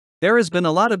There has been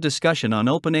a lot of discussion on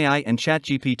OpenAI and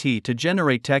ChatGPT to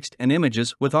generate text and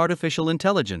images with artificial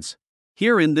intelligence.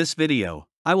 Here in this video,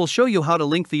 I will show you how to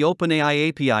link the OpenAI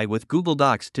API with Google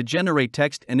Docs to generate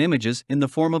text and images in the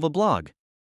form of a blog.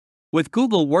 With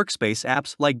Google Workspace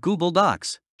apps like Google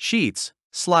Docs, Sheets,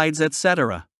 Slides,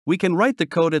 etc., we can write the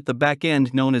code at the back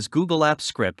end known as Google Apps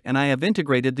Script, and I have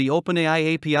integrated the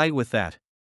OpenAI API with that.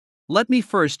 Let me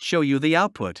first show you the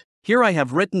output. Here I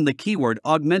have written the keyword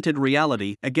augmented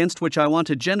reality against which I want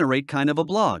to generate kind of a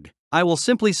blog. I will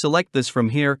simply select this from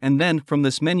here and then from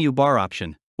this menu bar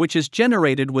option, which is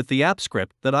generated with the app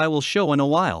script that I will show in a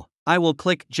while. I will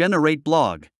click Generate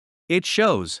Blog. It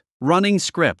shows running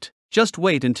script. Just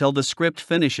wait until the script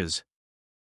finishes.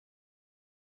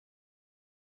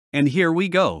 And here we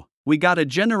go. We got a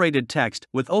generated text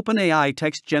with OpenAI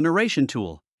text generation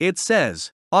tool. It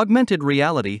says, augmented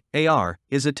reality, AR,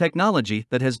 is a technology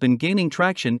that has been gaining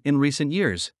traction in recent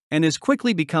years and is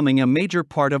quickly becoming a major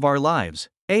part of our lives.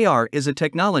 AR is a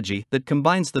technology that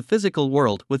combines the physical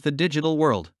world with the digital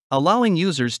world, allowing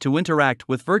users to interact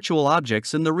with virtual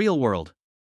objects in the real world.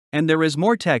 And there is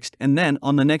more text, and then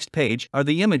on the next page are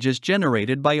the images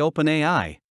generated by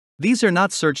OpenAI. These are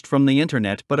not searched from the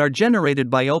internet but are generated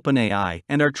by OpenAI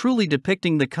and are truly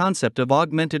depicting the concept of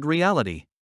augmented reality.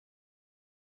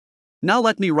 Now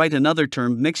let me write another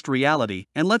term, mixed reality,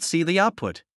 and let's see the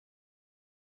output.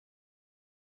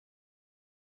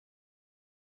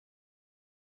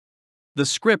 The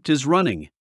script is running,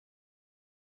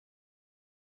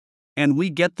 and we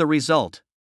get the result.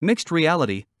 Mixed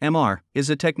reality, MR,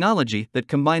 is a technology that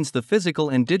combines the physical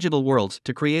and digital worlds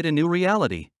to create a new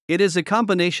reality. It is a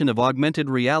combination of augmented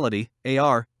reality,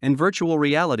 AR, and virtual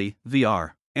reality,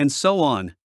 VR, and so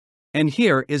on. And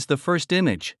here is the first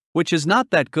image, which is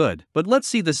not that good, but let's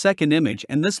see the second image,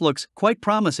 and this looks quite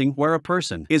promising, where a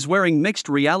person is wearing mixed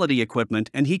reality equipment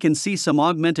and he can see some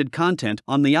augmented content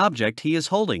on the object he is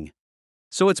holding.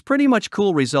 So it's pretty much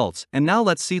cool results, and now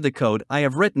let's see the code I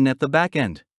have written at the back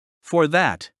end. For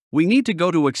that, we need to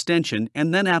go to Extension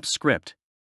and then Apps Script.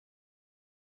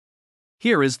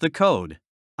 Here is the code.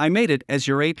 I made it as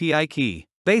your API key.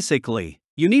 Basically,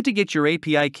 you need to get your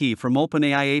API key from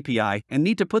OpenAI API and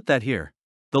need to put that here.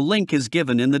 The link is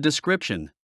given in the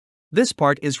description. This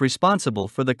part is responsible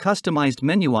for the customized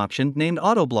menu option named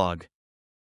Autoblog.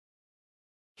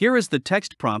 Here is the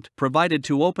text prompt provided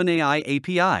to OpenAI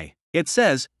API. It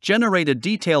says, generate a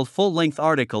detailed full-length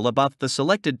article about the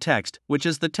selected text, which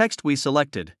is the text we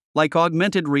selected, like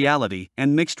augmented reality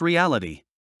and mixed reality.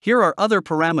 Here are other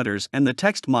parameters, and the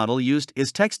text model used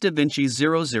is Text DaVinci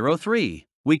 003.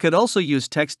 We could also use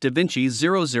Text DaVinci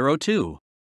 002.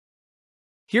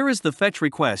 Here is the fetch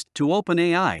request to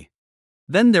OpenAI.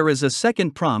 Then there is a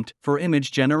second prompt for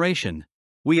image generation.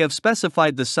 We have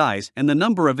specified the size, and the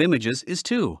number of images is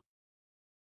 2.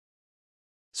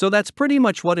 So that's pretty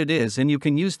much what it is, and you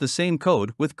can use the same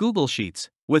code with Google Sheets,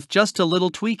 with just a little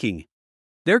tweaking.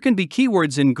 There can be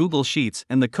keywords in Google Sheets,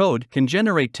 and the code can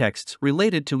generate texts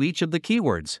related to each of the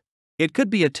keywords. It could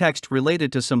be a text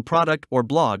related to some product or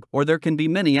blog, or there can be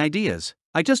many ideas.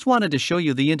 I just wanted to show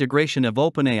you the integration of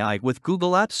OpenAI with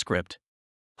Google Apps Script.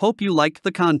 Hope you liked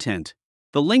the content.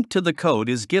 The link to the code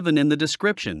is given in the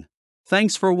description.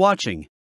 Thanks for watching.